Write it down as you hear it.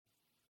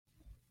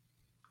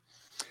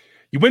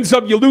You win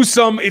some, you lose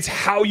some. It's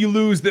how you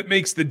lose that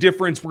makes the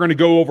difference. We're going to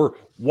go over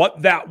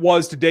what that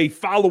was today.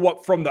 Follow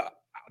up from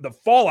the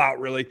fallout,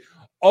 really,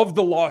 of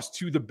the loss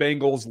to the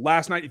Bengals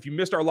last night. If you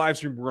missed our live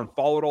stream, we're going to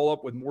follow it all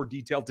up with more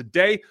detail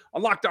today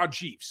on Locked On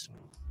Chiefs.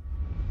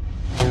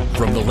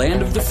 From the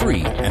land of the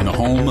free and the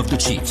home of the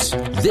Chiefs,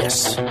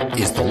 this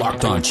is the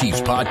Locked On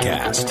Chiefs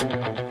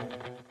podcast.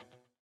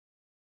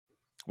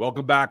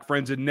 Welcome back,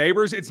 friends and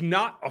neighbors. It's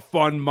not a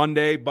fun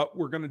Monday, but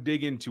we're going to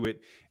dig into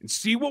it and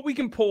see what we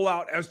can pull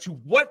out as to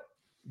what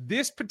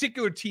this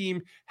particular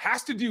team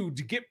has to do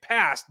to get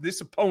past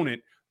this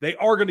opponent. They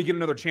are going to get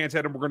another chance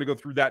at him. We're going to go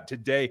through that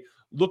today.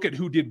 Look at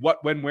who did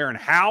what, when, where, and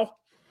how.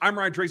 I'm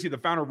Ryan Tracy, the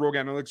founder of Rogue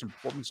Analytics and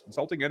Performance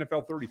Consulting,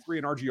 NFL 33,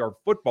 and RGR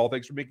Football.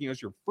 Thanks for making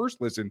us your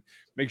first listen.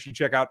 Make sure you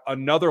check out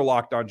another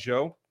Locked On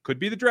show. Could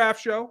be the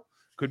draft show.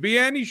 Could be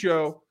any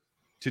show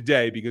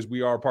today, because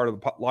we are part of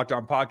the Locked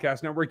On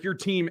Podcast Network, your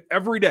team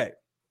every day.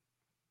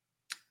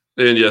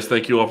 And yes,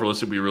 thank you all for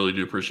listening. We really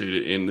do appreciate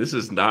it. And this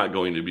is not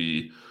going to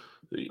be,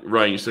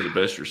 Ryan, you said it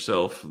best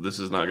yourself, this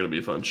is not going to be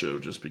a fun show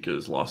just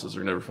because losses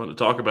are never fun to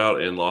talk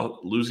about, and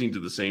losing to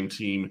the same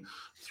team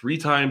 3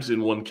 times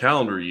in one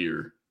calendar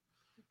year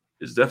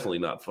is definitely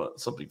not fun.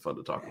 Something fun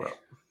to talk about.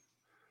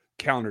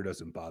 Calendar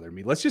doesn't bother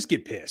me. Let's just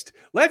get pissed.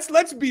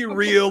 Let's be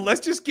real. Let's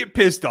just get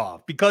pissed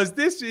off, because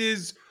this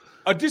is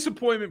a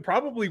disappointment,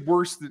 probably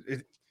worse than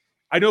it.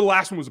 I know the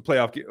last one was a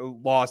playoff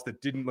loss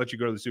that didn't let you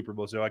go to the Super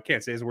Bowl, so I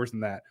can't say it's worse than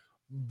that.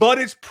 But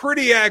it's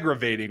pretty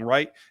aggravating,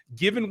 right?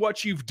 Given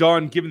what you've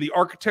done, given the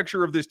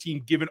architecture of this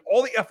team, given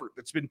all the effort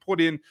that's been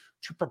put in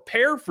to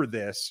prepare for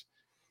this.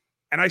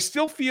 And I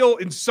still feel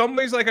in some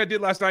ways like I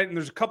did last night, and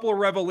there's a couple of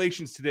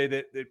revelations today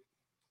that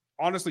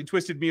honestly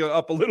twisted me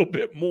up a little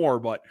bit more.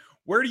 But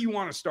where do you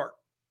want to start?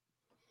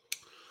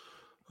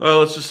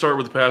 Let's just start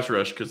with the pass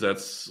rush, because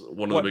that's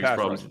one of the biggest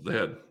problems that they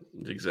had.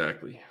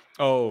 Exactly.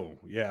 Oh,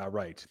 yeah,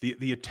 right.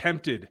 The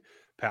attempted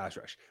pass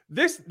rush.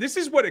 This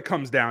is what it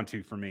comes down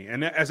to for me.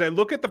 And as I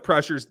look at the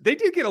pressures, they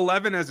did get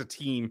 11 as a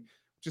team,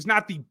 which is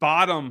not the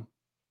bottom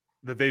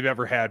that they've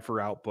ever had for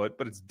output,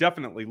 but it's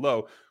definitely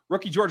low.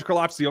 Rookie George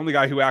Karlaftis, the only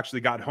guy who actually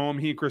got home.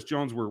 He and Chris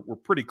Jones were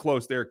pretty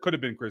close there. It could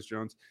have been Chris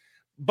Jones.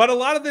 But a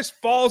lot of this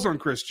falls on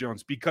Chris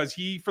Jones because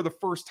he, for the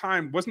first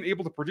time, wasn't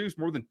able to produce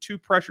more than 2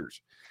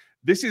 pressures.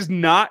 This is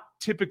not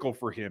typical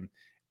for him.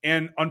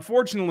 And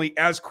unfortunately,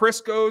 as Chris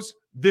goes,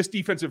 this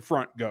defensive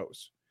front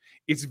goes.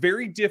 It's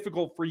very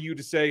difficult for you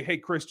to say, hey,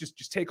 Chris,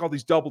 just take all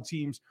these double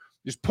teams,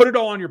 just put it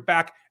all on your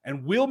back,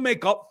 and we'll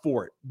make up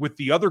for it with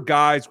the other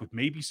guys, with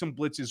maybe some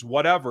blitzes,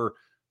 whatever.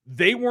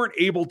 They weren't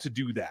able to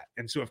do that.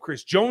 And so if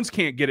Chris Jones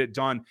can't get it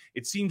done,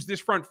 it seems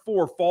this front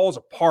 4 falls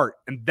apart,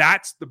 and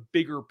that's the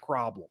bigger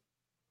problem.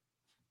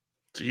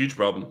 It's a huge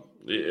problem.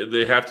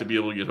 They have to be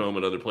able to get home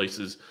in other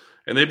places,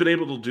 and they've been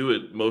able to do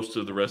it most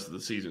of the rest of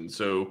the season.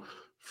 So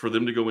for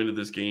them to go into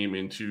this game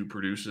and to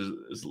produce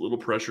as little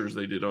pressure as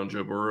they did on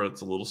Joe Burrow,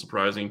 it's a little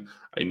surprising.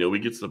 I know he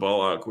gets the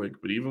ball out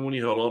quick, but even when he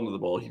held on to the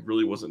ball, he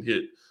really wasn't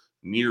hit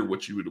near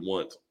what you would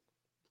want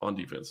on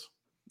defense.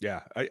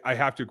 Yeah, I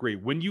have to agree.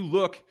 When you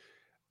look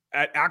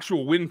at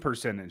actual win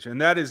percentage,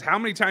 and that is how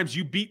many times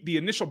you beat the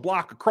initial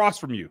block across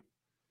from you,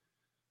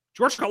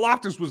 George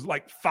Karlaftis was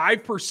like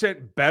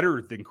 5%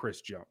 better than Chris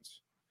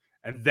Jones.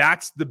 And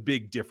that's the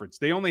big difference.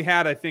 They only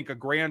had, I think, a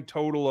grand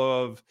total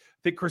of,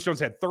 I think Chris Jones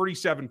had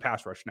 37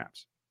 pass rush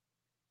snaps.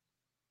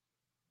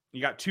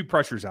 You got 2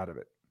 pressures out of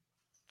it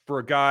for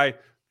a guy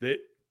that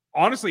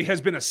honestly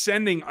has been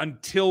ascending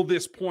until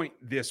this point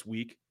this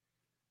week.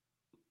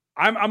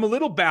 I'm a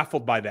little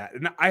baffled by that.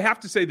 And I have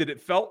to say that it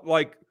felt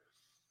like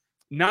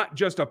not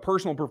just a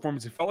personal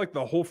performance. It felt like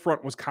the whole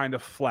front was kind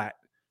of flat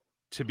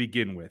to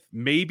begin with.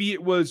 Maybe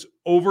it was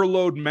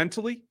overload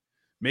mentally,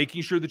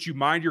 making sure that you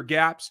mind your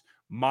gaps,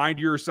 mind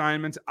your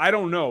assignments. I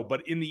don't know.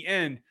 But in the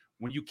end,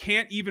 when you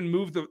can't even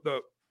move the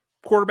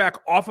quarterback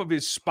off of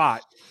his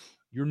spot,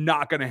 you're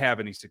not going to have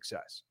any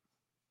success.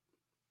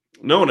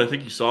 No, and I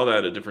think you saw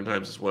that at different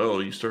times as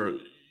well. You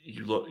start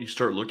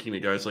looking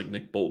at guys like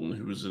Nick Bolton,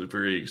 who is a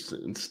very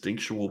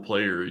instinctual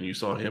player, and you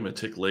saw him a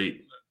tick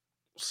late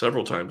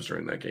several times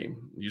during that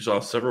game. You saw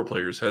several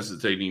players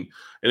hesitating,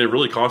 and it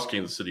really cost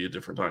Kansas City at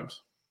different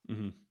times.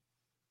 Mm-hmm.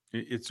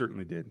 It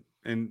certainly did.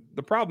 And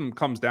the problem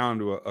comes down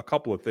to a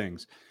couple of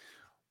things.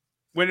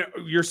 When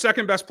your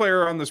second best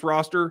player on this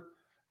roster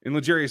in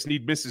L'Jarius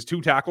Sneed misses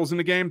 2 tackles in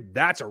the game,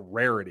 that's a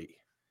rarity.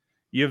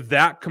 You have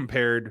that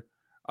compared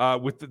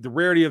with the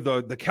rarity of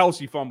the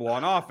Kelce fumble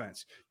on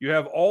offense. You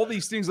have all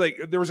these things, like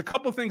there was a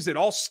couple of things that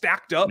all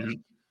stacked up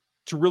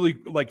to really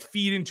like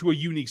feed into a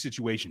unique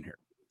situation here.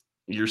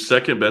 Your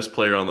second best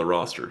player on the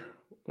roster.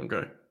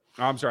 Okay.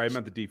 I'm sorry, I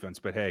meant the defense,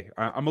 but hey,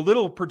 I'm a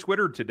little per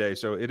Twitter today,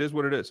 so it is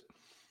what it is.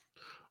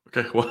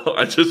 Okay, well,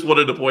 I just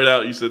wanted to point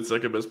out you said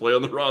second best play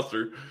on the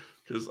roster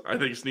because I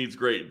think Sneed's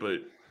great,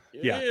 but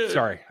yeah,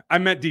 sorry, I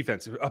meant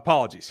defense.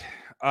 Apologies.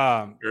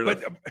 But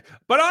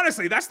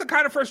honestly, that's the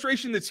kind of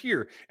frustration that's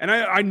here, and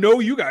I know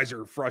you guys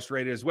are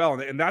frustrated as well,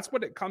 and that's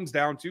what it comes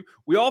down to.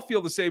 We all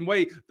feel the same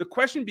way. The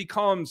question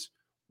becomes,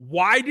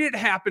 why did it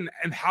happen,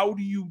 and how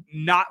do you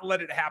not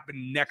let it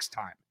happen next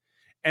time?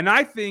 And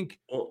I think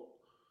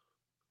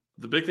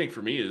the big thing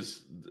for me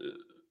is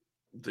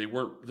they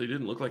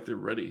didn't look like they were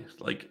ready.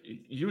 Like,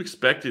 you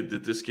expected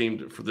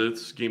that for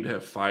this game to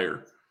have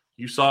fire.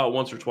 You saw it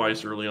once or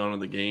twice early on in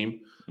the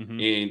game, and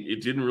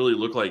it didn't really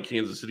look like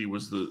Kansas City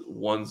was the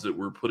ones that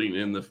were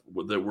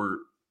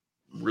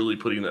really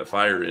putting that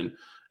fire in.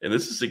 And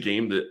this is a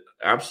game that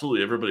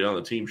absolutely everybody on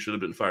the team should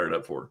have been fired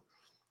up for.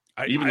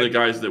 Even the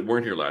guys that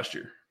weren't here last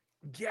year.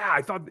 Yeah,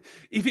 I thought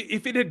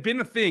if it had been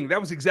a thing, that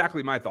was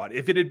exactly my thought.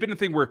 If it had been a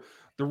thing where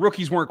the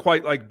rookies weren't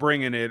quite like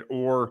bringing it,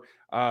 or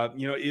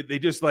they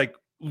just like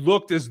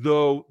looked as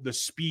though the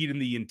speed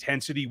and the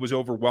intensity was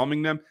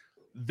overwhelming them,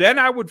 then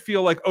I would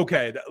feel like,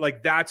 okay,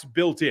 like that's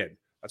built in.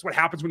 That's what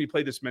happens when you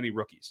play this many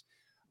rookies.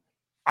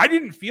 I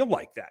didn't feel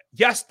like that.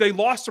 Yes, they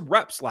lost some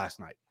reps last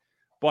night,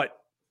 but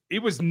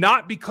it was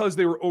not because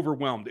they were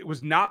overwhelmed. It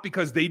was not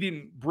because they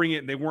didn't bring it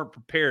and they weren't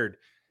prepared.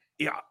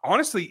 Yeah,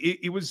 honestly,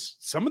 it was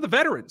some of the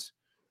veterans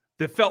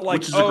that felt like,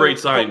 which is a great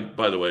sign,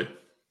 by the way.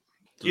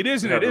 It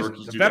is, and it is.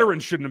 The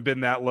veterans shouldn't have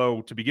been that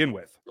low to begin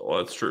with. Oh,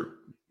 that's true.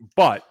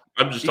 But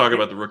I'm just talking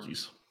about the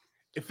rookies.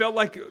 It felt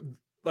like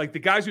the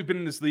guys who've been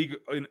in this league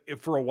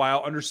for a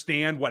while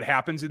understand what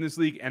happens in this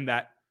league, and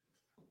that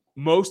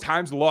most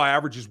times the law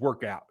averages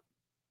work out,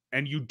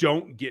 and you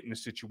don't get in a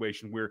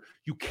situation where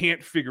you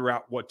can't figure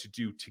out what to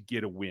do to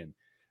get a win.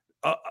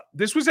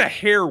 This was a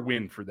hair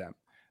win for them.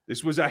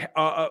 This was a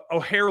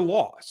hair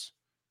loss.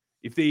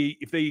 If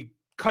they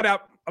cut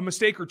out a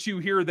mistake or two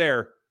here or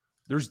there,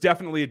 there's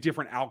definitely a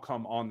different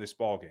outcome on this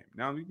ball game.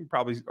 Now, you can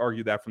probably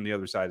argue that from the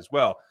other side as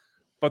well,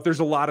 but there's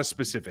a lot of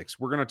specifics.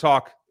 We're going to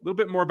talk a little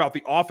bit more about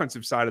the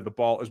offensive side of the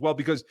ball as well,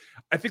 because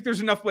I think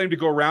there's enough blame to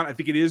go around. I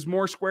think it is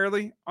more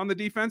squarely on the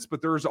defense,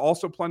 but there's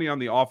also plenty on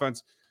the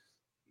offense.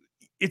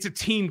 It's a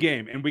team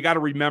game, and we got to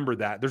remember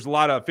that. There's a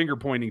lot of finger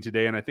pointing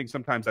today, and I think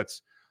sometimes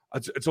it's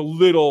a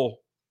little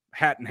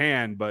hat in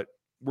hand, but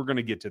we're going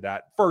to get to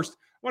that. First,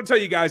 I want to tell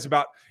you guys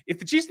about if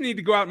the Chiefs need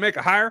to go out and make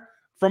a hire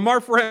from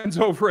our friends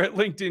over at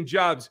LinkedIn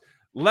Jobs.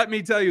 Let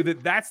me tell you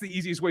that that's the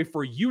easiest way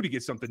for you to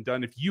get something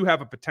done. If you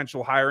have a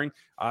potential hiring,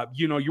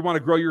 you want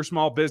to grow your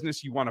small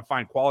business, you want to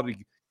find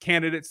quality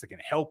candidates that can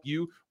help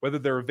you, whether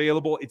they're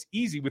available. It's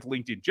easy with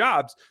LinkedIn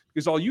Jobs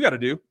because all you got to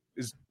do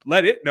is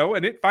let it know,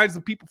 and it finds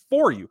the people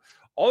for you.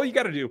 All you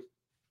got to do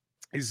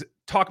is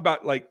talk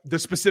about like the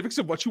specifics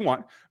of what you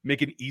want,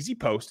 make an easy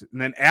post, and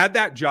then add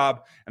that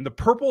job, and the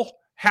purple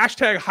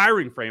hashtag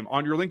hiring frame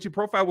on your LinkedIn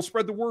profile will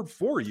spread the word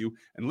for you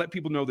and let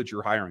people know that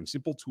you're hiring.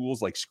 Simple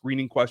tools like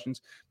screening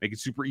questions make it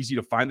super easy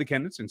to find the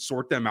candidates and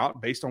sort them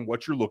out based on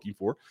what you're looking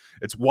for.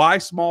 It's why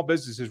small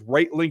businesses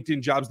rate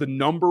LinkedIn Jobs the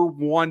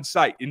 #1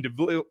 site in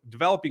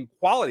developing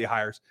quality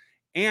hires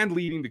and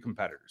leading the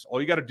competitors. All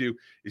you got to do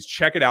is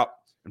check it out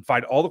and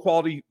find all the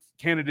quality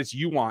candidates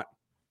you want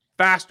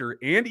faster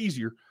and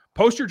easier.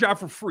 Post your job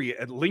for free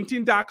at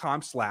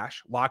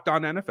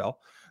linkedin.com/LockedOnNFL.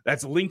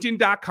 That's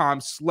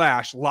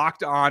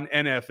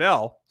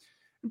linkedin.com/LockedOnNFL.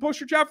 And post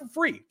your job for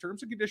free.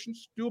 Terms and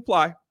conditions do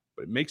apply,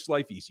 but it makes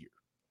life easier.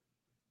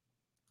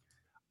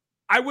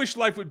 I wish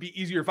life would be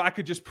easier if I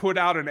could just put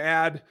out an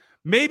ad,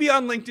 maybe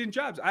on LinkedIn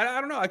Jobs. I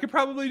don't know. I could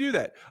probably do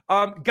that.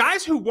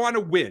 Guys who want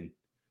to win,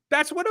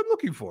 that's what I'm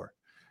looking for.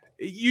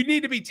 You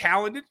need to be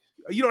talented.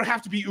 You don't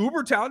have to be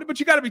uber talented, but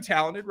you got to be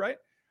talented, right?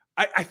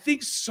 I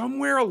think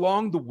somewhere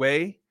along the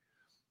way,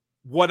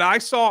 what I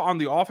saw on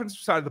the offensive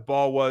side of the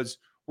ball was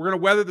we're going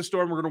to weather the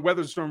storm. We're going to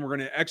weather the storm. We're going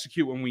to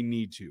execute when we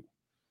need to.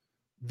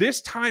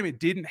 This time it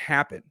didn't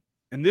happen.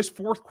 And this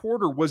fourth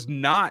quarter was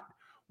not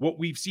what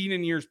we've seen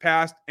in years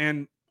past.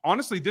 And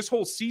honestly, this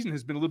whole season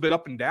has been a little bit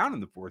up and down in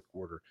the fourth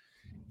quarter.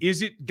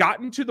 Is it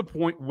gotten to the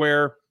point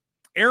where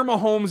Aaron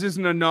Mahomes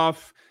isn't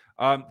enough?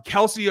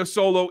 Kelsey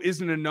Osolo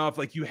isn't enough.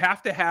 Like, you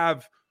have to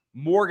have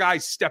more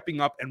guys stepping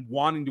up and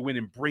wanting to win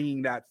and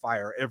bringing that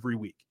fire every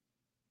week.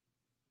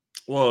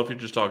 Well, if you're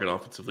just talking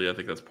offensively, I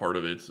think that's part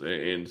of it.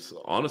 And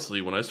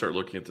honestly, when I start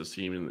looking at this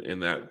team in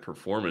that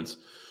performance,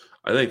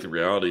 I think the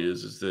reality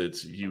is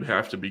that you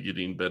have to be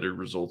getting better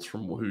results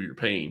from who you're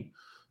paying.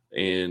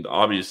 And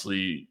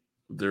obviously,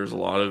 there's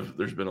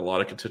been a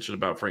lot of contention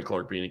about Frank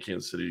Clark being in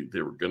Kansas City.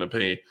 They were going to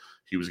pay.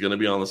 He was going to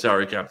be on the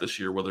salary cap this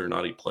year, whether or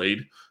not he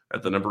played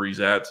at the number he's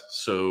at.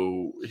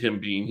 So him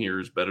being here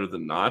is better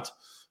than not.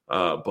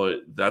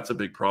 But that's a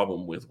big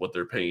problem with what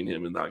they're paying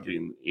him and not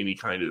getting any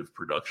kind of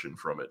production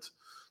from it.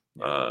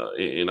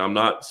 And I'm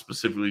not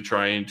specifically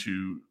trying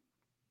to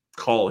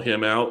call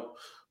him out,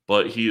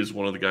 but he is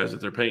one of the guys that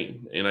they're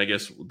paying. And I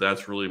guess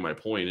that's really my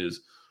point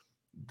is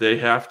they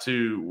have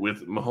to,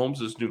 with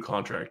Mahomes' new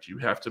contract, you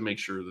have to make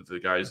sure that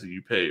the guys that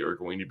you pay are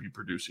going to be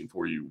producing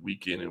for you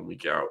week in and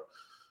week out.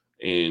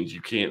 And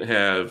you can't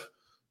have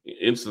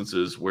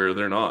instances where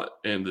they're not.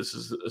 And this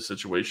is a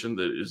situation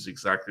that is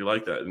exactly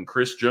like that. And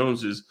Chris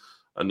Jones is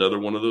another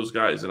one of those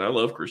guys. And I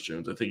love Chris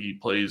Jones. I think he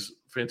plays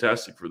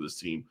fantastic for this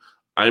team.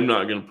 I'm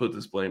not going to put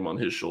this blame on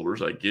his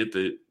shoulders. I get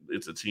that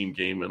it's a team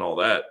game and all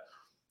that,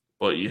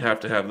 but you have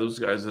to have those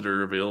guys that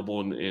are available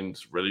and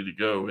ready to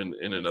go. And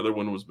another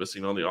one was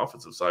missing on the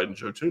offensive side, and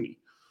Joe Thuney.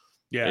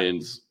 Yeah.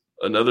 And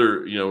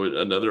another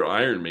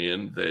Iron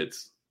Man that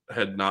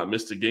had not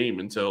missed a game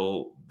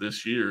until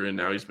this year, and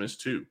now he's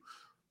missed 2.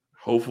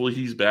 Hopefully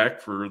he's back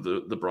for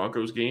the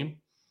Broncos game.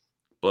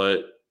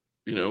 But,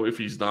 if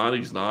he's not,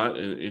 he's not.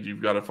 And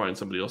you've got to find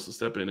somebody else to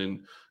step in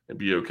and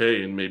be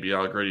okay. And maybe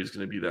Alec Grady is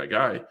going to be that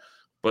guy.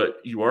 But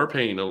you are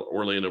paying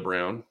Orlando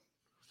Brown.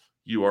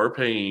 You are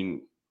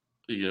paying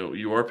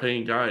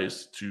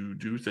guys to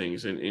do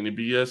things. And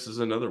BS is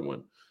another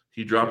one.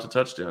 He dropped a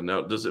touchdown.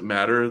 Now, does it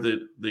matter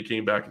that they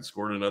came back and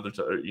scored another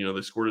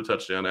they scored a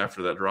touchdown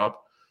after that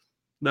drop?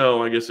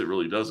 No, I guess it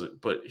really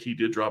doesn't. But he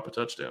did drop a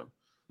touchdown.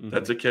 Mm-hmm.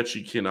 That's a catch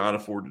he cannot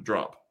afford to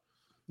drop.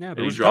 Yeah, and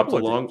he dropped a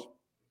long.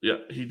 Yeah,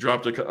 he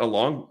dropped a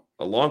long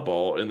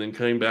ball and then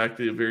came back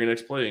the very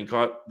next play and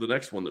caught the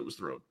next one that was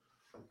thrown.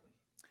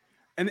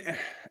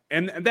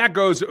 And that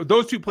goes.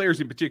 Those 2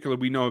 players in particular,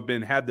 we know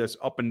have had this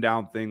up and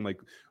down thing. Like,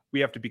 we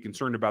have to be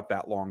concerned about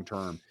that long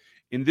term.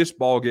 In this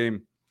ball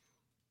game,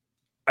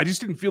 I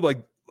just didn't feel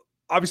like.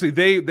 Obviously,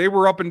 they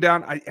were up and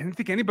down. I didn't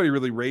think anybody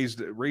really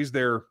raised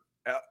their.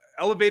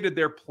 Elevated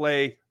their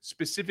play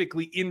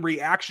specifically in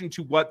reaction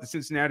to what the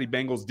Cincinnati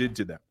Bengals did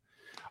to them.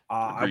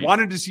 I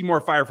wanted to see more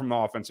fire from the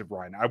offensive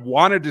line. I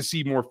wanted to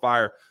see more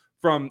fire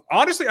from,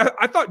 honestly,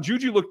 I thought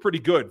Juju looked pretty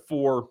good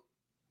for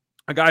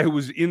a guy who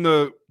was in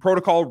the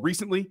protocol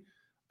recently.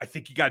 I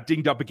think he got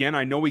dinged up again.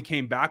 I know he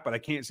came back, but I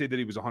can't say that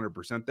he was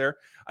 100% there.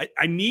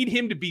 I need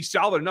him to be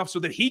solid enough so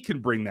that he can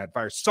bring that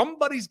fire.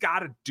 Somebody's got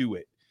to do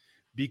it,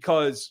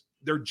 because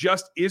there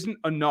just isn't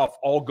enough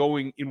all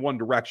going in one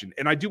direction.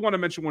 And I do want to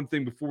mention one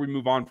thing before we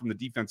move on from the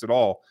defense at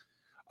all.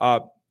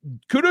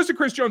 Kudos to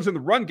Chris Jones in the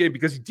run game,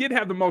 because he did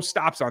have the most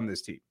stops on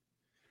this team.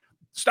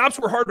 Stops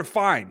were hard to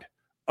find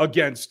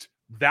against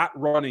that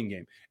running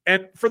game.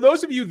 And for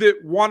those of you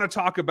that want to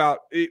talk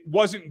about it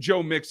wasn't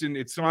Joe Mixon,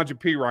 it's Samaje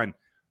Perine,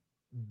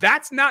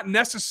 that's not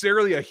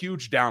necessarily a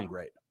huge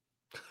downgrade.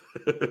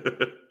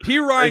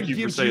 Perine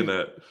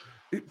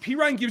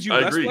gives you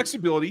less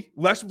flexibility,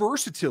 less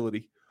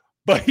versatility,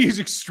 but he's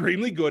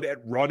extremely good at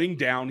running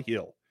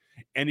downhill.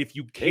 And if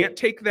you can't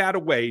take that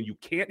away and you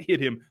can't hit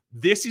him,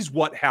 this is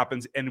what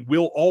happens and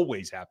will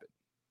always happen.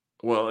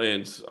 Well,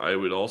 and I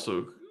would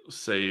also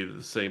say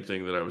the same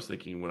thing that I was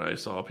thinking when I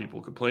saw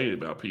people complaining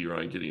about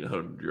Perine getting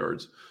 100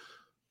 yards.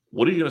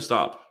 What are you going to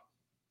stop?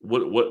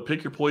 What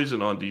pick your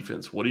poison on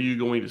defense? What are you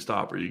going to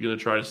stop? Are you going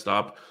to try to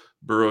stop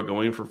Burrow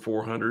going for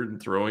 400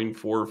 and throwing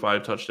 4 or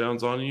 5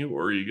 touchdowns on you,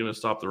 or are you going to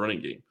stop the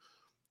running game?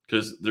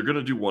 Because they're going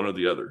to do one or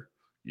the other.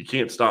 You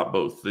can't stop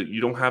both. You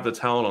don't have the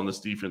talent on this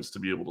defense to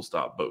be able to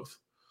stop both.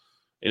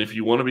 And if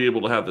you want to be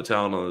able to have the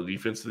talent on the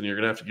defense, then you're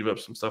going to have to give up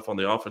some stuff on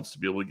the offense to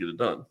be able to get it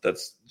done.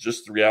 That's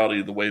just the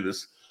reality of the way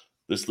this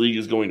league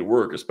is going to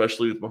work,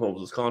 especially with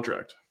Mahomes'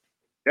 contract.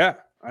 Yeah,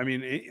 I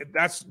mean,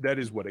 that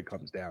is what it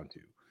comes down to.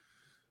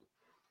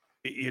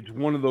 It's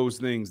one of those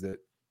things that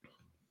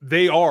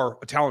they are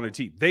a talented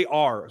team. They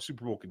are a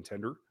Super Bowl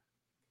contender.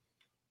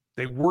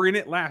 They were in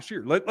it last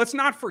year. Let's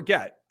not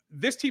forget,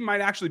 this team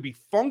might actually be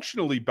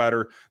functionally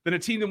better than a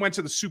team that went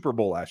to the Super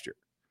Bowl last year.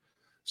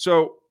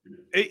 So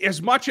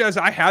as much as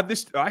I had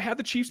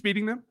the Chiefs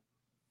beating them,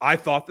 I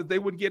thought that they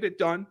would get it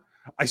done.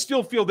 I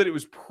still feel that it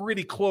was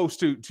pretty close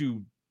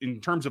to in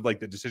terms of like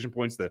the decision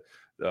points,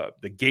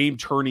 the game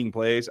turning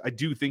plays. I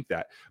do think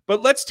that.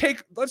 But let's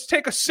take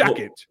a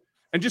second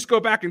and just go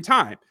back in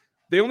time.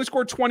 They only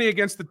scored 20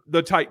 against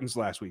the Titans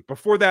last week.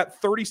 Before that,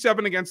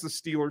 37 against the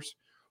Steelers,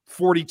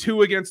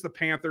 42 against the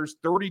Panthers,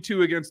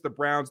 32 against the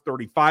Browns,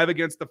 35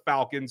 against the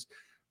Falcons.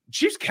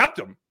 Chiefs kept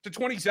them to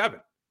 27.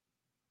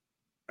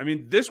 I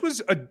mean, this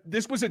was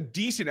a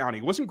decent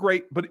outing. It wasn't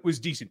great, but it was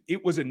decent.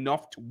 It was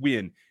enough to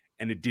win,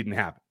 and it didn't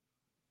happen.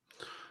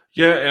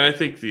 Yeah, and I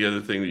think the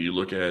other thing that you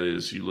look at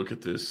is you look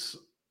at this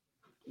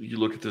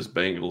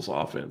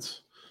Bengals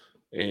offense,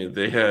 and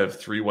they have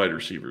 3 wide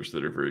receivers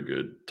that are very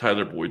good.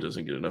 Tyler Boyd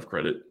doesn't get enough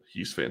credit.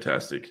 He's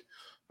fantastic.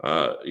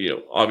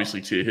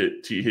 Obviously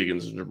T.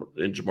 Higgins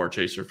and Jamar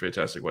Chase are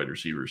fantastic wide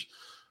receivers.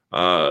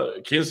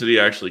 Kansas City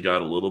actually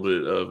got a little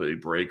bit of a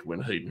break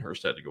when Hayden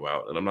Hurst had to go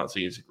out. And I'm not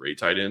saying he's a great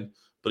tight end,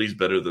 but he's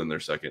better than their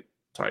second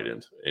tight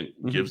end and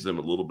gives them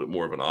a little bit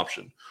more of an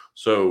option.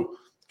 So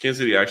Kansas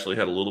City actually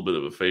had a little bit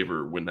of a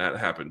favor when that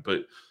happened.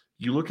 But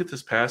you look at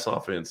this pass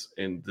offense,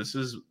 and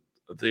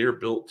they are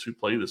built to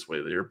play this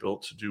way. They are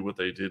built to do what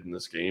they did in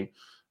this game,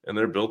 and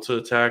they're built to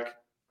attack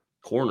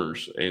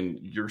corners. And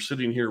you're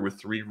sitting here with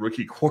 3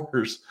 rookie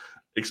corners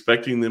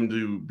expecting them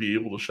to be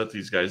able to shut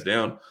these guys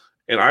down.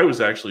 And I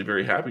was actually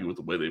very happy with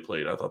the way they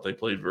played. I thought they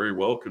played very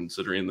well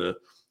considering the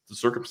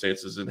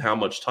circumstances and how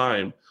much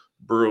time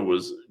Burrow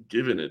was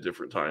given at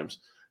different times.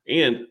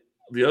 And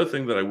the other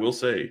thing that I will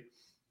say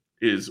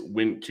is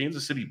when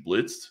Kansas City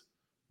blitzed,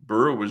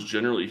 Burrow was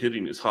generally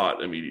hitting his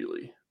hot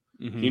immediately.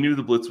 Mm-hmm. He knew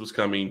the blitz was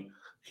coming.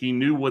 He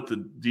knew what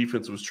the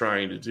defense was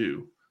trying to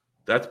do.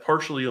 That's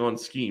partially on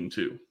scheme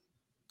too.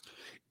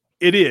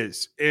 It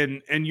is.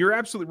 And you're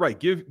absolutely right.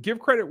 Give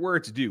credit where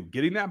it's due.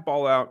 Getting that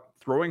ball out,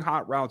 throwing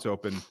hot routes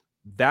open,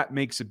 that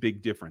makes a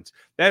big difference.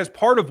 That is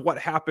part of what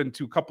happened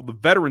to a couple of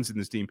the veterans in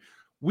this team.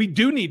 We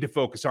do need to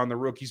focus on the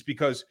rookies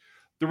because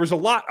There was a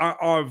lot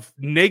of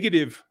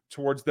negative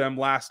towards them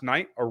last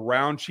night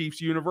around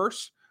Chiefs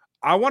universe.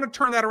 I want to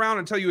turn that around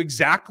and tell you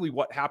exactly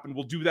what happened.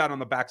 We'll do that on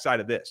the backside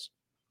of this.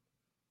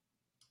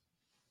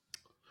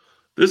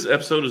 This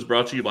episode is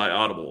brought to you by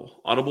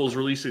Audible. Audible is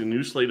releasing a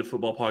new slate of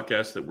football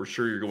podcasts that we're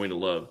sure you're going to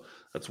love.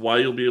 That's why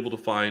you'll be able to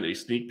find a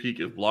sneak peek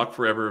of Block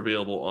Forever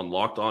available on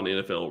Locked On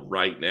NFL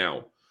right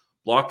now.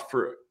 Block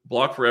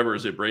Forever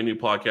is a brand new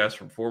podcast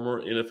from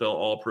former NFL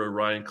All-Pro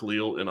Ryan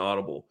Khalil and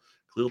Audible.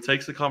 Khalil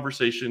takes the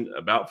conversation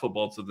about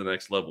football to the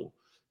next level.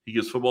 He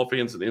gives football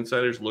fans an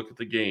insider's look at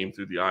the game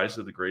through the eyes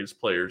of the greatest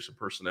players and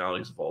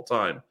personalities of all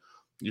time.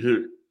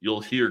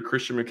 You'll hear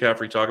Christian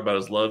McCaffrey talk about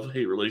his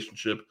love-hate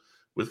relationship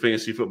with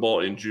fantasy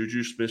football, and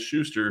Juju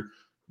Smith-Schuster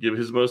give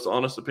his most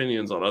honest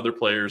opinions on other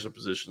players and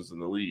positions in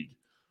the league.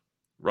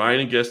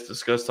 Ryan and guests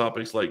discuss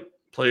topics like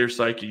player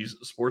psyches,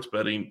 sports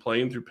betting,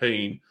 playing through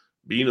pain,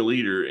 being a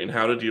leader, and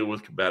how to deal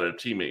with combative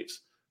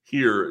teammates.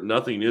 Here,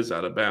 nothing is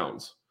out of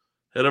bounds.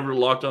 Head over to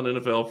Locked On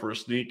NFL for a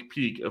sneak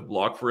peek of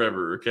Block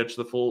Forever, or catch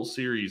the full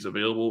series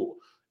available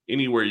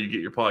anywhere you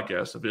get your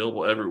podcast,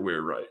 available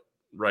everywhere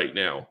right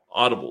now.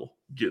 Audible,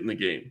 get in the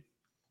game.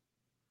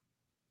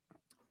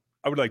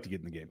 I would like to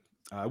get in the game.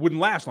 It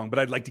wouldn't last long, but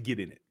I'd like to get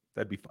in it.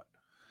 That'd be fun.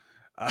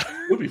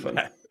 Would be fun.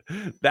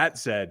 That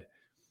said,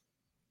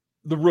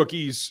 the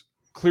rookies,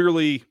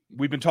 clearly,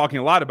 we've been talking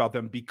a lot about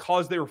them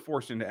because they were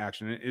forced into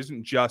action. It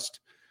isn't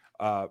just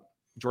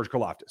George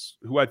Karlaftis,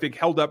 who I think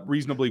held up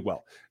reasonably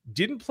well.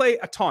 Didn't play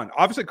a ton.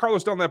 Obviously,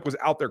 Carlos Dunlap was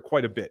out there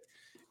quite a bit.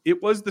 It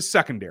was the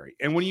secondary.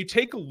 And when you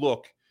take a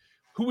look,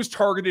 who was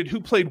targeted, who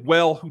played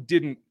well, who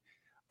didn't,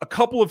 a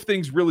couple of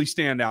things really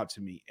stand out to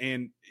me.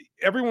 And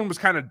everyone was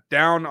kind of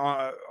down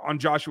on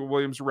Joshua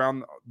Williams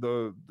around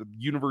the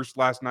universe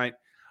last night.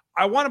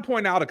 I want to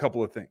point out a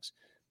couple of things.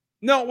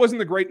 No, it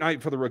wasn't a great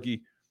night for the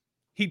rookie.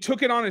 He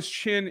took it on his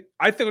chin.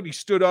 I thought he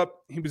stood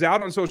up. He was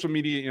out on social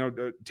media,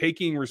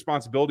 taking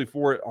responsibility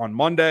for it on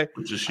Monday.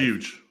 Which is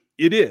huge.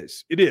 It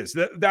is.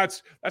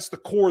 That's the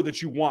core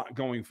that you want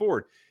going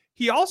forward.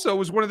 He also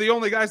was one of the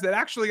only guys that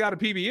actually got a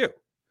PBU.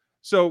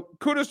 So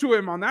kudos to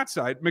him on that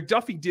side.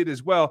 McDuffie did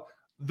as well.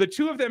 The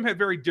two of them had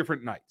very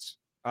different nights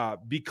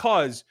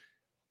because,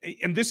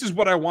 and this is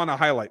what I want to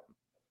highlight,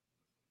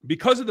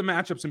 because of the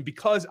matchups and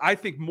because I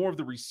think more of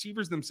the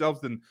receivers themselves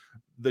than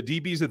the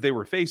DBs that they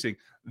were facing,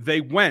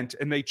 they went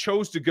and they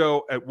chose to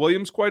go at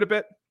Williams quite a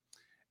bit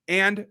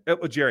and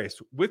at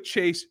L'Jarius with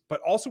Chase, but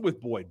also with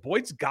Boyd.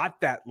 Boyd's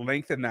got that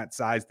length and that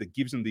size that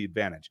gives him the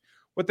advantage.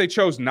 What they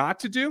chose not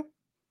to do,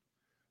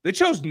 they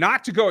chose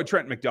not to go at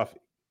Trent McDuffie.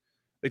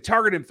 They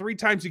targeted him 3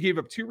 times. He gave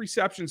up 2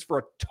 receptions for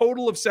a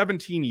total of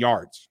 17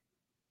 yards.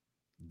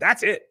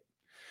 That's it.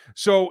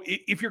 So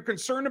if you're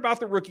concerned about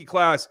the rookie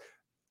class,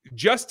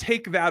 just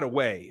take that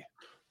away,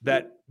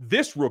 that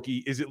this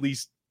rookie is at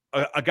least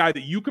a guy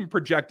that you can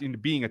project into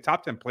being a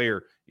top 10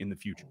 player in the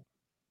future.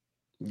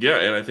 Yeah,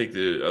 and I think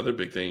the other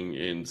big thing,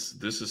 and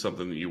this is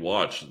something that you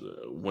watch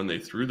when they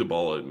threw the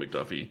ball at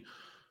McDuffie,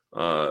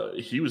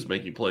 he was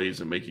making plays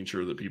and making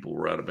sure that people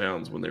were out of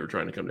bounds when they were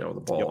trying to come down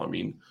with the ball. Yep. I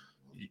mean,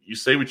 you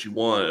say what you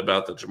want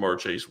about the Jamar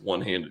Chase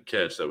one-handed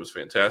catch. That was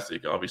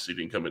fantastic. Obviously,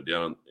 didn't come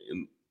down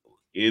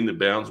in the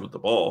bounds with the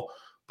ball.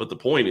 But the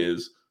point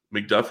is,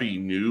 McDuffie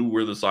knew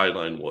where the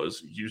sideline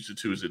was, used it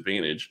to his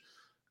advantage.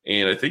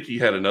 And I think he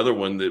had another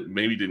one that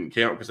maybe didn't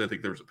count because I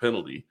think there was a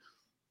penalty.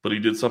 But he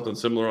did something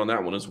similar on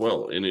that one as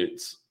well. And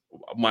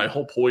my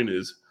whole point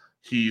is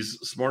he's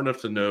smart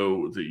enough to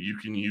know that you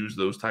can use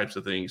those types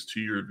of things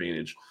to your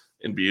advantage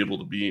and be able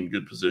to be in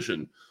good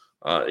position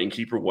and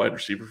keep a wide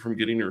receiver from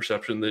getting a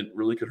reception that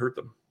really could hurt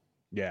them.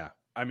 Yeah.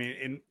 I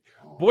mean,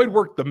 Boyd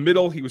worked the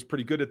middle. He was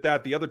pretty good at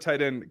that. The other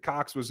tight end,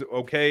 Cox, was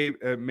okay,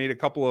 made a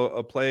couple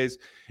of plays.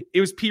 It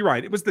was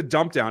Perine. It was the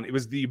dump down. It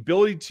was the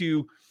ability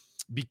to,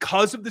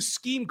 because of the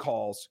scheme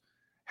calls,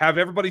 have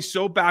everybody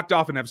so backed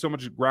off and have so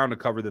much ground to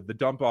cover that the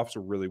dump offs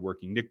are really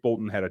working. Nick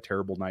Bolton had a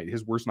terrible night,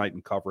 his worst night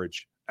in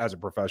coverage as a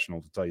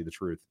professional, to tell you the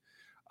truth.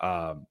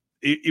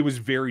 It was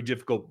very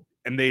difficult,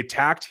 and they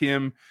attacked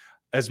him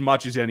as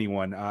much as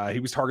anyone. He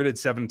was targeted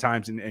 7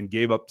 times and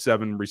gave up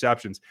 7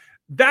 receptions.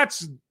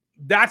 That's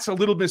a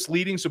little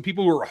misleading. So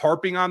people who are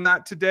harping on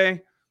that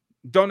today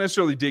don't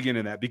necessarily dig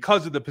into that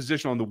because of the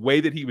position on the way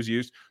that he was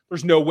used.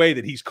 There's no way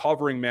that he's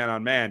covering man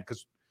on man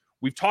because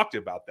we've talked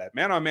about that.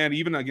 Man on man,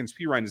 even against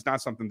Perine, is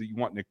not something that you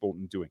want Nick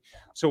Bolton doing.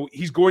 So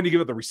he's going to give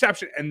up the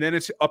reception, and then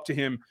it's up to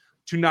him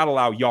to not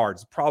allow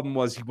yards. The problem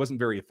was he wasn't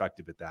very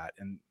effective at that.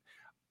 And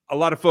a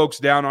lot of folks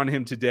down on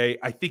him today.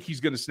 I think he's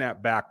going to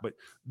snap back, but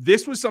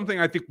this was something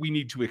I think we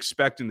need to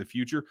expect in the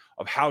future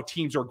of how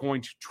teams are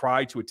going to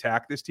try to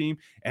attack this team.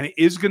 And it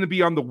is going to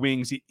be on the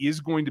wings. It is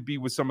going to be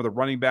with some of the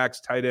running backs,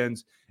 tight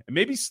ends, and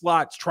maybe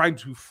slots trying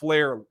to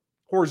flare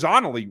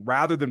horizontally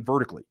rather than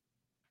vertically.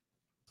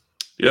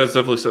 Yeah, it's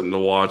definitely something to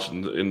watch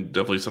and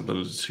definitely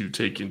something to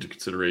take into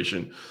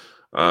consideration.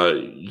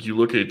 You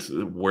look at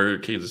where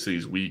Kansas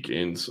City's weak,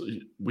 and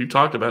we've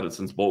talked about it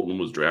since Bolton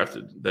was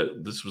drafted,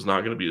 that this was not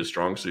going to be a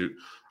strong suit.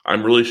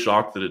 I'm really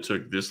shocked that it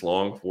took this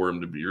long for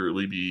him to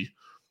really be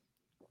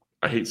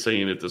I hate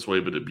saying it this way,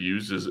 but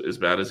abused as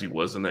bad as he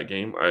was in that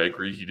game. I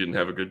agree he didn't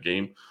have a good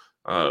game.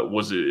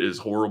 Was it as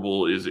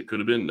horrible as it could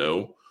have been?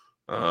 No.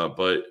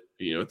 But,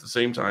 at the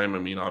same time, I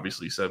mean,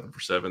 obviously 7 for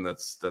 7,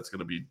 that's going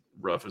to be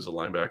rough as a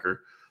linebacker.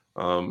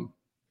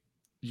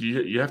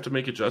 You have to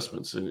make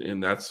adjustments,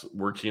 and that's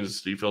where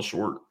Kansas City fell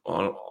short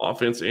on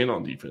offense and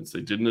on defense.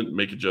 They didn't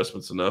make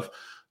adjustments enough.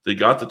 They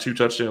got the 2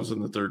 touchdowns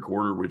in the third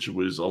quarter, which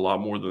was a lot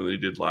more than they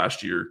did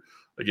last year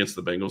against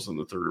the Bengals in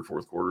the third or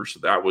fourth quarter. So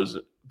that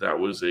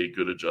was a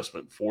good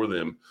adjustment for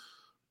them.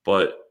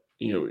 But,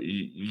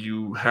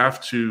 you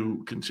have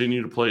to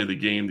continue to play the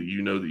game that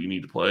that you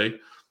need to play.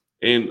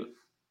 And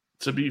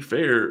to be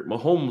fair,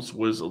 Mahomes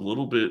was a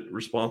little bit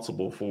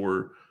responsible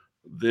for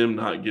them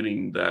not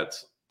getting that,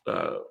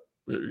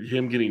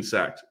 him getting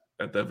sacked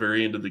at that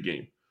very end of the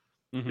game.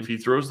 Mm-hmm. If he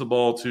throws the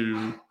ball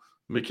to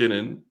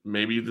McKinnon,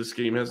 maybe this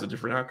game has a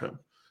different outcome.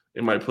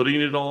 Am I putting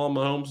it all on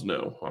Mahomes?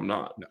 No, I'm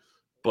not. No.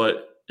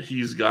 But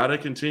he's got to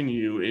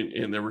continue.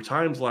 And there were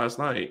times last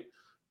night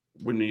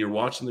when you're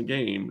watching the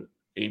game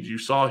and you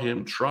saw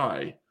him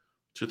try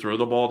to throw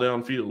the ball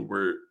downfield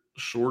where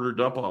shorter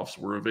dump-offs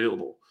were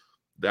available.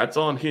 That's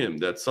on him.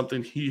 That's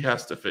something he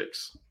has to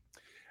fix.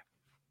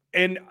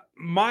 And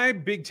my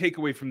big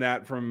takeaway from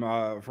that, from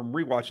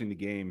rewatching the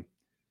game,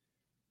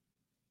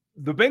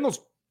 the Bengals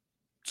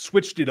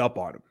switched it up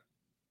on him.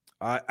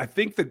 I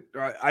think that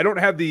I don't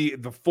have the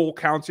full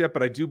counts yet,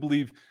 but I do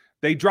believe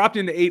they dropped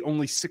into 8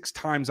 only 6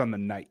 times on the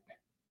night.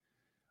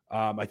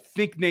 I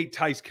think Nate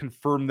Tice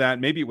confirmed that.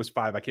 Maybe it was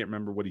 5. I can't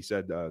remember what he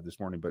said this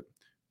morning, but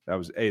that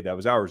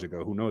was hours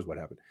ago. Who knows what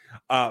happened?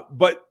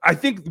 But I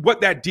think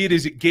what that did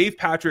is it gave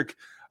Patrick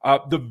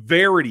the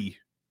verity,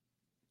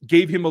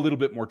 gave him a little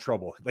bit more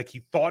trouble. Like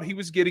he thought he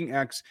was getting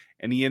X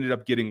and he ended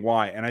up getting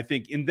Y. And I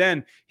think, and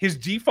then his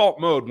default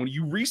mode, when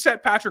you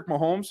reset Patrick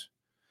Mahomes,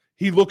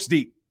 he looks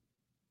deep.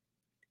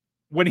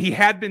 When he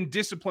had been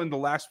disciplined the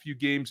last few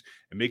games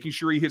and making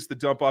sure he hits the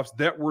dump offs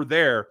that were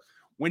there,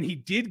 when he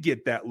did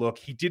get that look,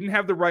 he didn't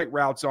have the right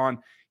routes on.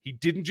 He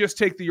didn't just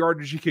take the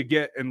yardage he could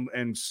get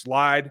and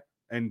slide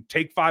and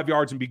take 5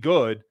 yards and be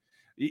good.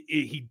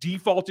 He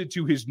defaulted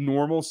to his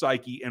normal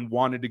psyche and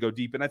wanted to go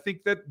deep. And I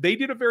think that they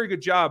did a very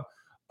good job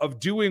of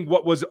doing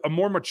what was a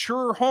more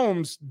mature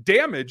Holmes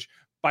damage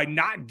by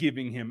not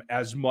giving him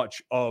as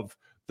much of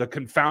the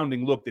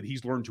confounding look that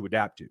he's learned to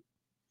adapt to.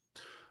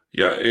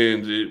 Yeah,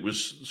 and it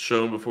was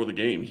shown before the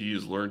game. He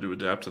has learned to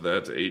adapt to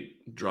that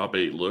drop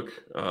 8 look.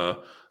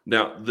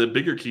 Now, the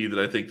bigger key that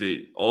I think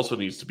that also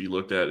needs to be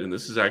looked at, and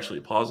this is actually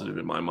a positive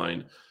in my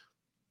mind,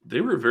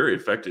 they were very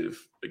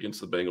effective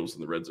against the Bengals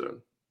in the red zone.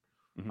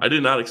 Mm-hmm. I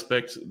did not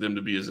expect them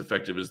to be as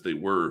effective as they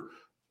were,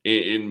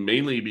 and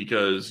mainly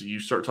because you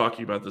start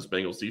talking about this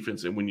Bengals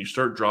defense, and when you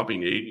start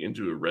dropping 8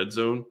 into a red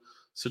zone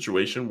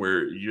situation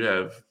where you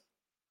have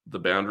the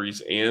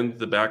boundaries and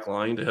the back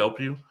line to help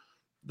you,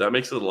 that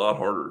makes it a lot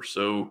harder.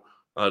 So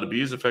to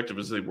be as effective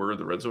as they were in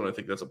the red zone, I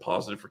think that's a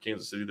positive for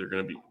Kansas City.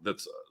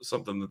 That's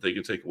something that they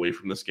can take away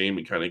from this game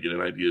and kind of get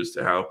an idea as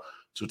to how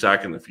to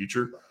attack in the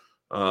future.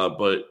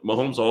 But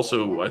Mahomes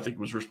also, I think,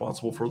 was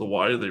responsible for the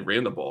why they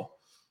ran the ball.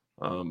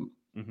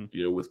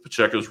 With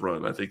Pacheco's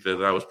run, I think that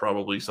was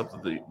probably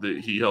something that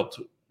he helped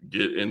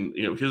get in,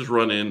 his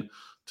run in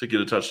to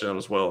get a touchdown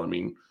as well. I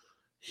mean,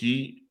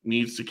 he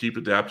needs to keep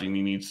adapting.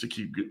 He needs to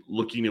keep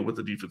looking at what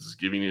the defense is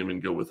giving him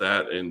and go with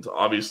that. And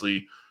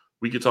obviously,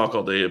 we could talk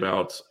all day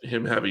about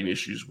him having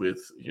issues with,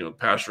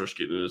 pass rush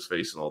getting in his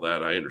face and all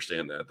that. I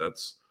understand that.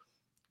 That's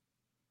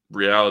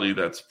reality.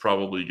 That's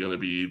probably going to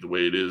be the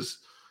way it is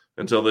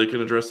until they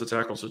can address the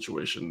tackle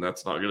situation.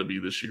 That's not going to be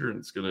this year, and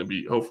it's going to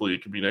be, hopefully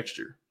it could be next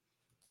year.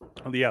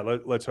 Yeah,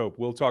 let's hope.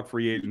 We'll talk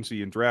free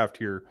agency and draft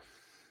here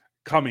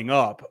coming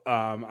up.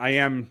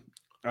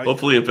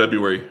 Hopefully in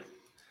February.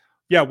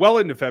 Yeah, well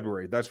into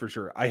February, that's for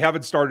sure. I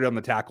haven't started on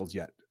the tackles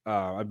yet.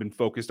 I've been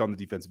focused on the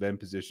defensive end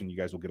position. You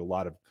guys will get a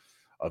lot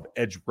of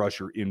edge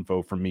rusher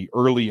info from me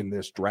early in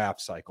this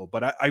draft cycle.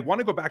 But I want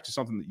to go back to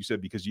something that you said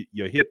because you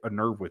hit a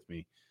nerve with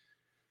me.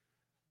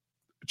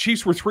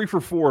 Chiefs were 3 for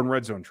 4 in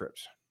red zone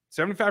trips,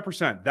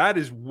 75%. That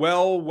is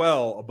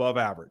well above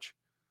average.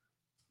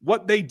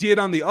 What they did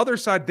on the other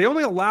side, they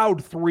only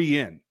allowed 3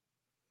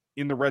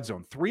 in the red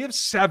zone. 3 of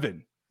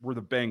 7 were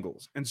the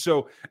Bengals. And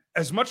so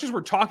as much as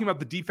we're talking about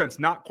the defense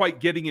not quite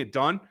getting it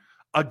done,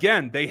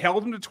 again, they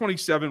held them to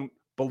 27,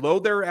 below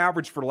their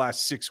average for the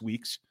last 6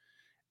 weeks,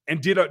 and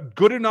did a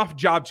good enough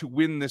job to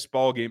win this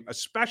ball game,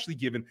 especially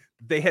given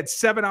they had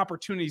 7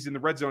 opportunities in the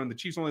red zone and the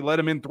Chiefs only let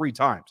them in 3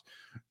 times.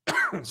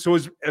 So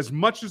as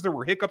much as there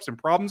were hiccups and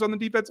problems on the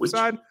defensive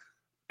side,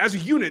 as a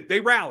unit, they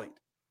rallied.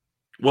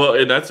 Well,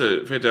 and that's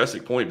a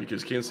fantastic point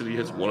because Kansas City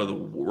has one of the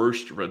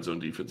worst red zone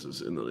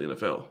defenses in the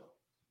NFL.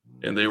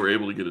 And they were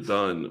able to get it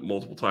done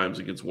multiple times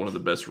against one of the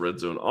best red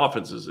zone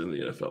offenses in the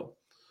NFL.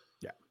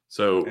 Yeah.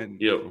 So,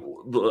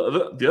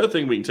 the other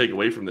thing we can take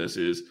away from this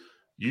is,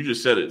 you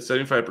just said it,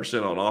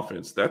 75% on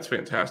offense. That's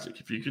fantastic.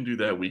 If you can do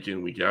that week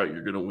in, week out,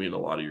 you're going to win a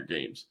lot of your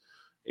games.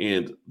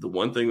 And the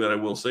one thing that I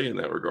will say in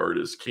that regard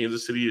is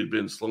Kansas City had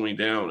been slowing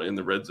down in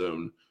the red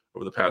zone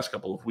over the past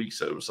couple of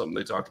weeks. It was something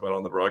they talked about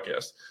on the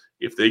broadcast.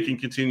 If they can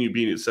continue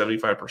being at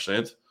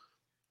 75%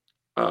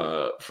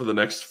 for the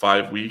next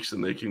 5 weeks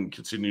and they can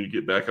continue to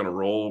get back on a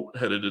roll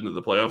headed into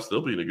the playoffs,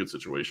 they'll be in a good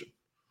situation.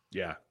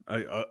 Yeah,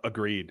 I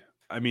agreed.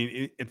 I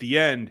mean, at the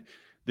end,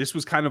 this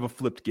was kind of a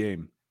flipped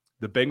game.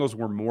 The Bengals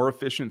were more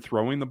efficient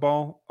throwing the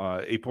ball,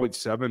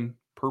 8.7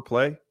 per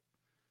play.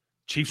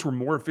 Chiefs were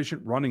more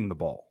efficient running the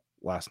ball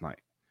last night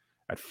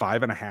at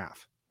 5.5.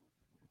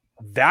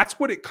 That's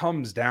what it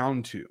comes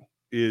down to.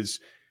 Is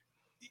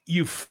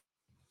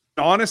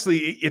honestly,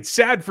 it's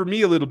sad for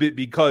me a little bit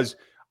because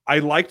I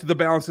liked the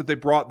balance that they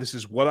brought. This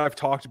is what I've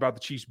talked about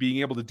the Chiefs being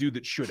able to do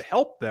that should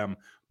help them.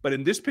 But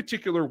in this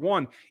particular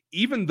one,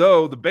 even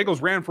though the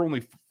Bengals ran for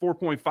only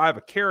 4.5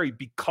 a carry,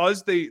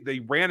 because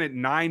they ran it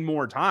 9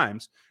 more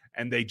times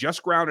and they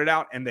just grounded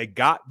out and they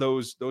got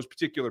those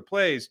particular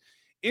plays.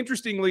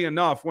 Interestingly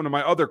enough, one of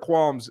my other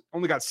qualms,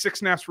 only got 6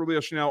 snaps for Leo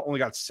Chenal, only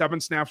got 7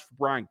 snaps for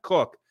Brian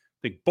Cook.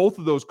 I think both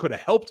of those could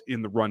have helped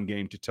in the run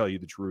game, to tell you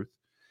the truth.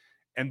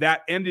 And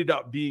that ended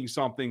up being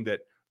something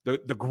that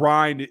the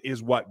grind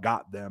is what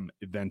got them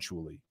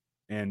eventually.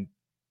 And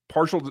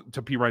partial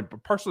to P. Ryan,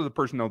 but partial to the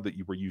personnel that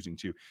you were using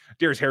too.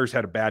 Darius Harris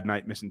had a bad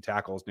night missing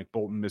tackles. Nick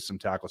Bolton missed some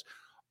tackles.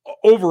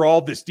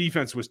 Overall, this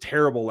defense was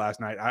terrible last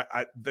night.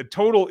 The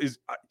total is,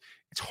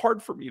 it's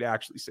hard for me to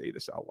actually say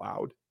this out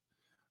loud.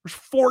 There's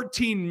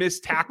 14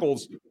 missed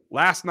tackles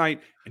last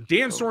night, and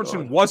Dan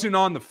Sorensen wasn't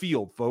on the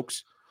field,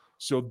 folks.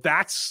 So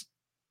that's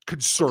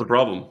concerning. That's a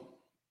problem.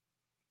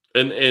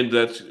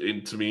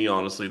 And to me,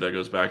 honestly, that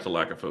goes back to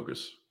lack of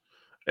focus.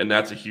 And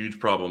that's a huge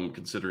problem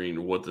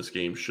considering what this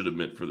game should have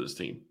meant for this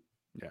team.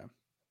 Yeah.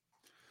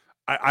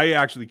 I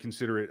actually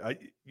consider it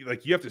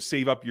like you have to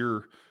save up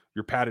your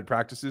padded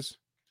practices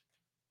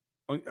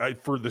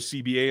for the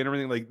CBA and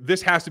everything. Like,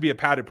 this has to be a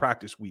padded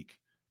practice week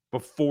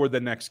before the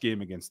next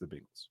game against the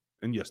Bengals.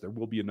 And yes, there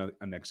will be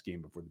a next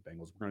game before the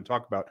Bengals. We're going to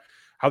talk about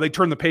how they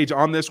turn the page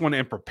on this one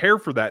and prepare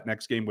for that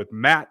next game with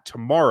Matt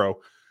tomorrow,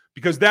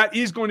 because that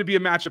is going to be a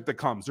matchup that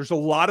comes. There's a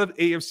lot of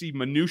AFC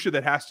minutia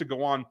that has to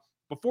go on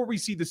before we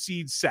see the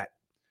seeds set.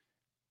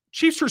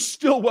 Chiefs are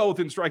still well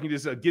within striking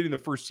distance of getting the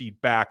first seed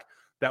back.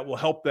 That will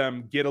help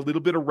them get a little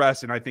bit of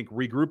rest and I think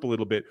regroup a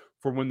little bit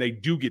for when they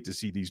do get to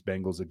see these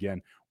Bengals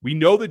again. We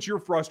know that you're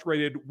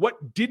frustrated.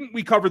 What didn't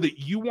we cover that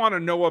you want to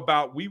know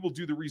about? We will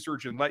do the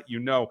research and let you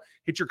know.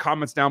 Hit your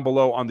comments down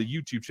below on the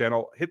YouTube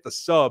channel. Hit the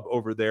sub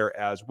over there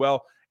as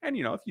well. And,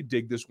 if you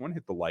dig this one,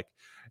 hit the like.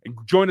 And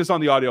join us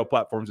on the audio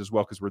platforms as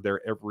well, because we're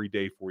there every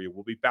day for you.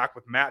 We'll be back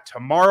with Matt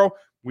tomorrow.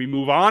 We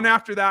move on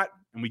after that,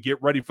 and we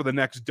get ready for the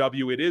next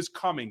W. It is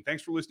coming.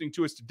 Thanks for listening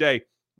to us today